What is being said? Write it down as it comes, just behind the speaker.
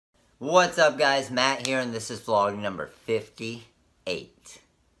What's up, guys? Matt here, and this is vlog number 58.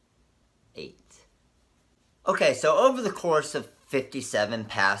 Okay, so over the course of 57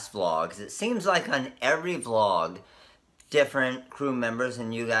 past vlogs, it seems like on every vlog, different crew members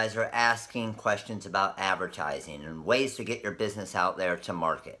and you guys are asking questions about advertising and ways to get your business out there to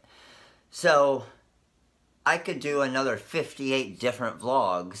market. So, I could do another 58 different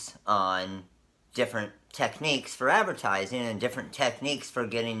vlogs on different techniques for advertising and different techniques for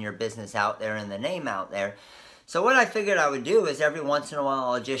getting your business out there and the name out there. So what I figured I would do is every once in a while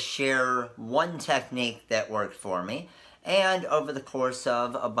I'll just share one technique that worked for me, and over the course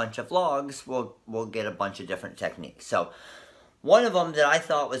of a bunch of vlogs we'll get a bunch of different techniques. So one of them that I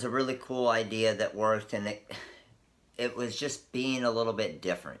thought was a really cool idea that worked, and it was just being a little bit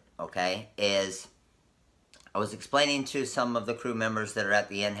different, okay, is I was explaining to some of the crew members that are at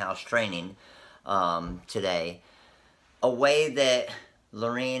the in-house training today a way that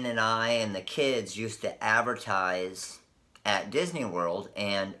Lorene and I and the kids used to advertise at Disney World.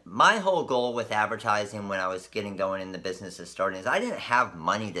 And my whole goal with advertising when I was getting going in the business of starting is I didn't have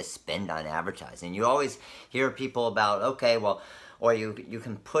money to spend on advertising. You always hear people about, okay, well, or you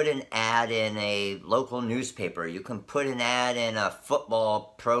can put an ad in a local newspaper, you can put an ad in a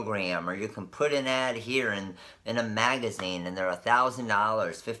football program, or you can put an ad here in a magazine, and they're $1,000,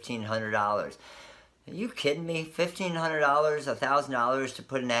 $1,500. Are you kidding me? $1,500, $1,000 to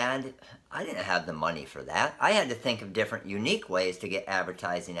put an ad? I didn't have the money for that. I had to think of different unique ways to get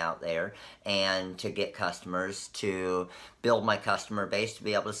advertising out there and to get customers, to build my customer base, to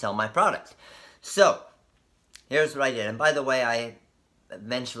be able to sell my product. So, here's what I did. And by the way, I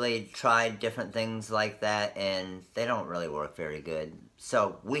eventually tried different things like that, and they don't really work very good.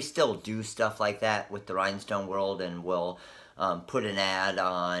 So we still do stuff like that with the Rhinestone World, and we'll put an ad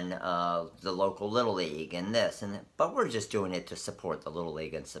on the local Little League and this, but we're just doing it to support the Little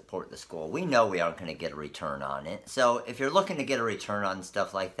League and support the school. We know we aren't going to get a return on it. So if you're looking to get a return on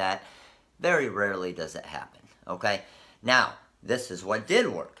stuff like that, very rarely does it happen, okay? Now, this is what did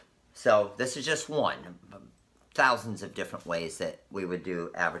work. So this is just one. Thousands of different ways that we would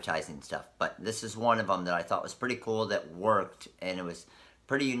do advertising stuff, but this is one of them that I thought was pretty cool, that worked, and it was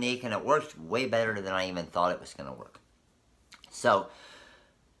pretty unique, and it worked way better than I even thought it was going to work. So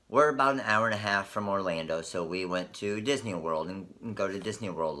we're about an hour and a half from Orlando, so we went to Disney World and go to Disney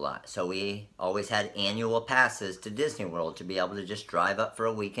World a lot. So we always had annual passes to Disney World to be able to just drive up for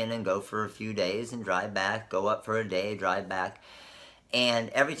a weekend and go for a few days and drive back, go up for a day, drive back. And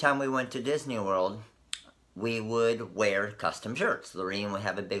every time we went to Disney World, we would wear custom shirts. Lorene would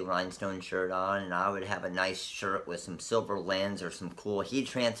have a big rhinestone shirt on, and I would have a nice shirt with some silver lens or some cool heat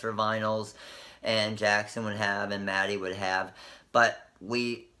transfer vinyls, and Jackson would have, and Maddie would have. But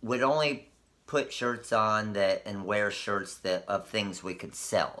we would only put shirts on that and wear shirts that of things we could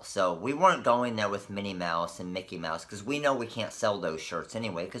sell. So we weren't going there with Minnie Mouse and Mickey Mouse, because we know we can't sell those shirts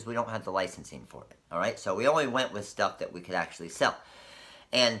anyway, because we don't have the licensing for it. Alright, so we only went with stuff that we could actually sell.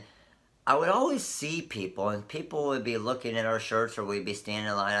 And I would always see people, and people would be looking at our shirts, or we'd be standing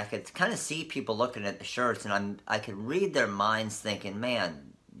in line. I could kind of see people looking at the shirts, and I could read their minds thinking,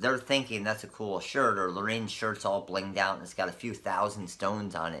 man, they're thinking that's a cool shirt, or Lorene's shirt's all blinged out and it's got a few thousand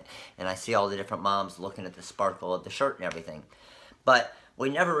stones on it. And I see all the different moms looking at the sparkle of the shirt and everything. But we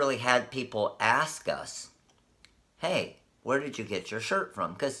never really had people ask us, hey, where did you get your shirt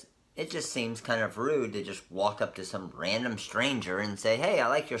from? Because it just seems kind of rude to just walk up to some random stranger and say, hey, I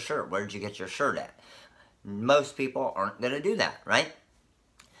like your shirt. Where did you get your shirt at? Most people aren't going to do that, right?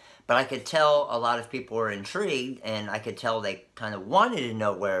 But I could tell a lot of people were intrigued, and I could tell they kind of wanted to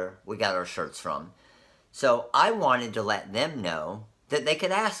know where we got our shirts from. So I wanted to let them know that they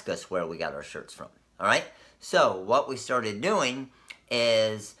could ask us where we got our shirts from, all right? So what we started doing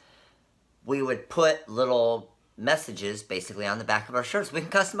is we would put little messages basically on the back of our shirts. We can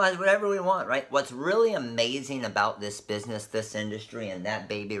customize whatever we want, right? What's really amazing about this business, this industry, and that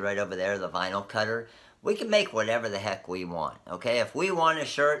baby right over there, the vinyl cutter, we can make whatever the heck we want, okay? If we want a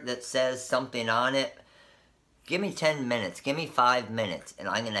shirt that says something on it, give me 10 minutes, give me 5 minutes, and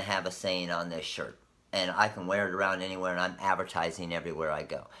I'm going to have a saying on this shirt. And I can wear it around anywhere, and I'm advertising everywhere I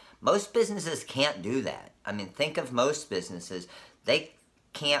go. Most businesses can't do that. I mean, think of most businesses. They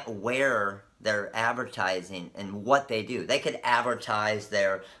can't wear their advertising and what they do. They could advertise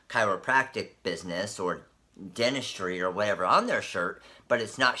their chiropractic business or dentistry or whatever on their shirt, but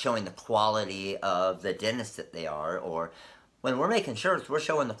it's not showing the quality of the dentist that they are. Or when we're making shirts, we're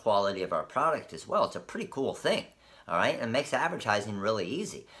showing the quality of our product as well. It's a pretty cool thing, all right? And it makes advertising really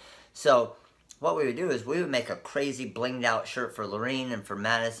easy. So what we would do is we would make a crazy blinged out shirt for Lorene and for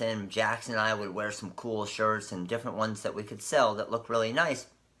Madison. Jackson and I would wear some cool shirts and different ones that we could sell that look really nice.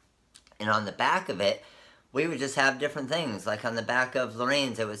 And on the back of it, we would just have different things. Like on the back of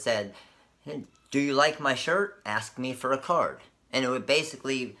Lorraine's, it would said, "Hey, do you like my shirt? Ask me for a card." And it would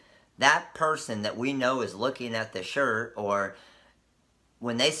basically, that person that we know is looking at the shirt, or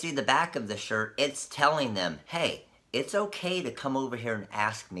when they see the back of the shirt, it's telling them, hey, it's okay to come over here and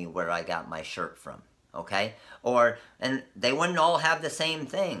ask me where I got my shirt from, okay? Or, and they wouldn't all have the same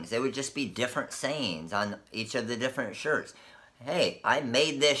things. They would just be different sayings on each of the different shirts. Hey, I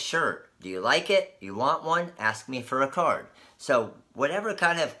made this shirt. Do you like it? You want one? Ask me for a card. So whatever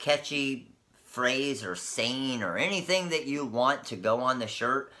kind of catchy phrase or saying or anything that you want to go on the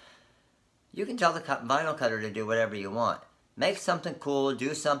shirt, you can tell the vinyl cutter to do whatever you want. Make something cool,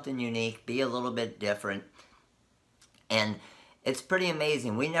 do something unique, be a little bit different. And it's pretty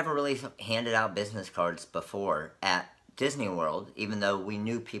amazing. We never really handed out business cards before at Disney World, even though we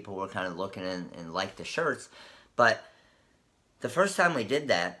knew people were kind of looking and liked the shirts. But the first time we did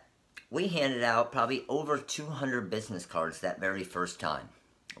that, we handed out probably over 200 business cards that very first time.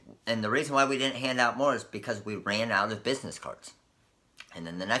 And the reason why we didn't hand out more is because we ran out of business cards. And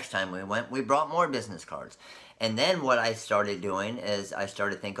then the next time we went, we brought more business cards. And then what I started doing is I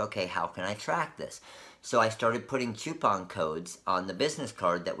started thinking, okay, how can I track this? So I started putting coupon codes on the business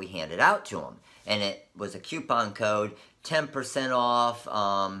card that we handed out to them. And it was a coupon code, 10% off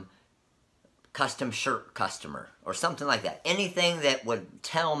custom shirt customer, or something like that. Anything that would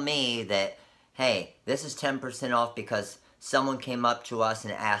tell me that, hey, this is 10% off because someone came up to us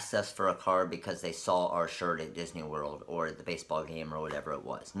and asked us for a card because they saw our shirt at Disney World or at the baseball game or whatever it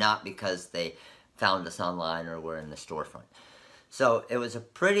was. Not because they found us online or were in the storefront. So it was a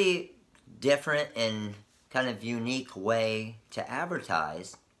pretty different and kind of unique way to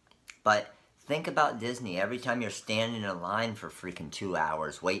advertise. But think about Disney. Every time you're standing in line for freaking 2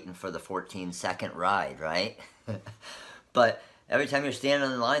 hours waiting for the 14-second ride, right? But every time you're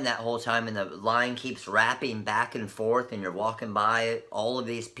standing in line that whole time and the line keeps wrapping back and forth and you're walking by all of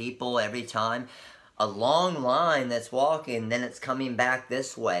these people every time, a long line that's walking, then it's coming back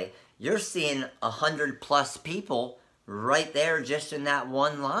this way. You're seeing 100+ people right there just in that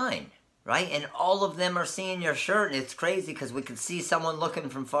one line, right? And all of them are seeing your shirt, and it's crazy because we could see someone looking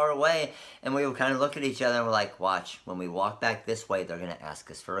from far away, and we would kind of look at each other and we're like, watch, when we walk back this way, they're going to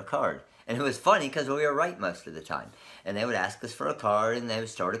ask us for a card. And it was funny because we were right most of the time. And they would ask us for a card, and they would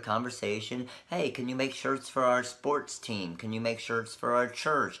start a conversation. Hey, can you make shirts for our sports team? Can you make shirts for our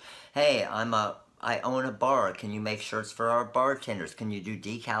church? Hey, I own a bar. Can you make shirts for our bartenders? Can you do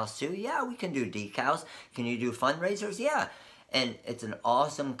decals too? Yeah, we can do decals. Can you do fundraisers? Yeah. And it's an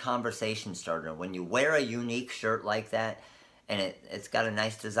awesome conversation starter. When you wear a unique shirt like that, and it's got a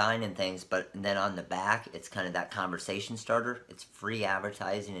nice design and things, but then on the back, it's kind of that conversation starter. It's free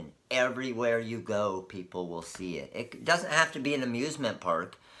advertising, and everywhere you go, people will see it. It doesn't have to be an amusement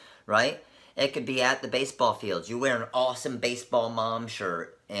park, right? It could be at the baseball fields. You wear an awesome baseball mom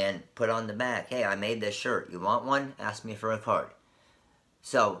shirt and put on the back, hey, I made this shirt. You want one? Ask me for a card.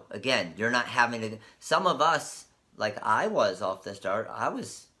 So, again, you're not having to... Some of us, like I was off the start, I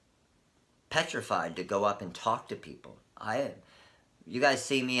was petrified to go up and talk to people. You guys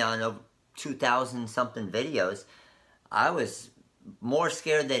see me on 2,000-something videos. I was more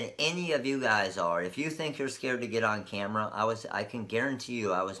scared than any of you guys are. If you think you're scared to get on camera, I can guarantee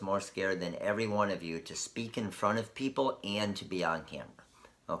you I was more scared than every one of you to speak in front of people and to be on camera.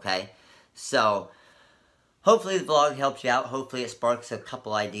 Okay? So, hopefully the vlog helps you out. Hopefully it sparks a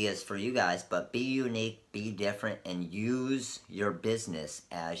couple ideas for you guys. But be unique, be different, and use your business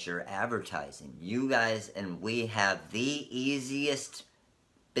as your advertising. You guys and we have the easiest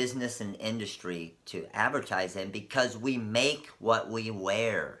business and industry to advertise in because we make what we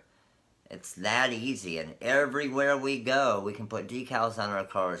wear. It's that easy, and everywhere we go, we can put decals on our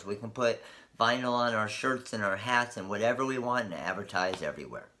cars, we can put vinyl on our shirts and our hats and whatever we want and advertise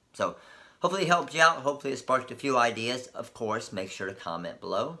everywhere. So hopefully it helped you out. Hopefully it sparked a few ideas. Of course, make sure to comment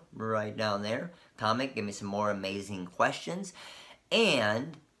below, right down there. Comment, give me some more amazing questions,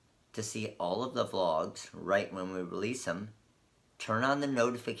 and to see all of the vlogs right when we release them, turn on the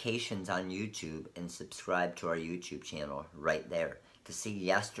notifications on YouTube and subscribe to our YouTube channel right there. To see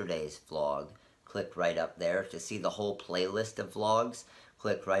yesterday's vlog, click right up there. To see the whole playlist of vlogs,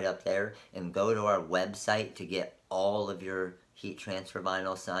 click right up there. And go to our website to get all of your heat transfer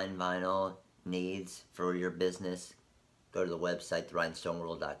vinyl, signed vinyl needs for your business. Go to the website,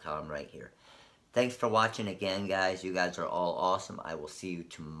 therhinestoneworld.com, right here. Thanks for watching again, guys. You guys are all awesome. I will see you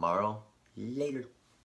tomorrow. Later.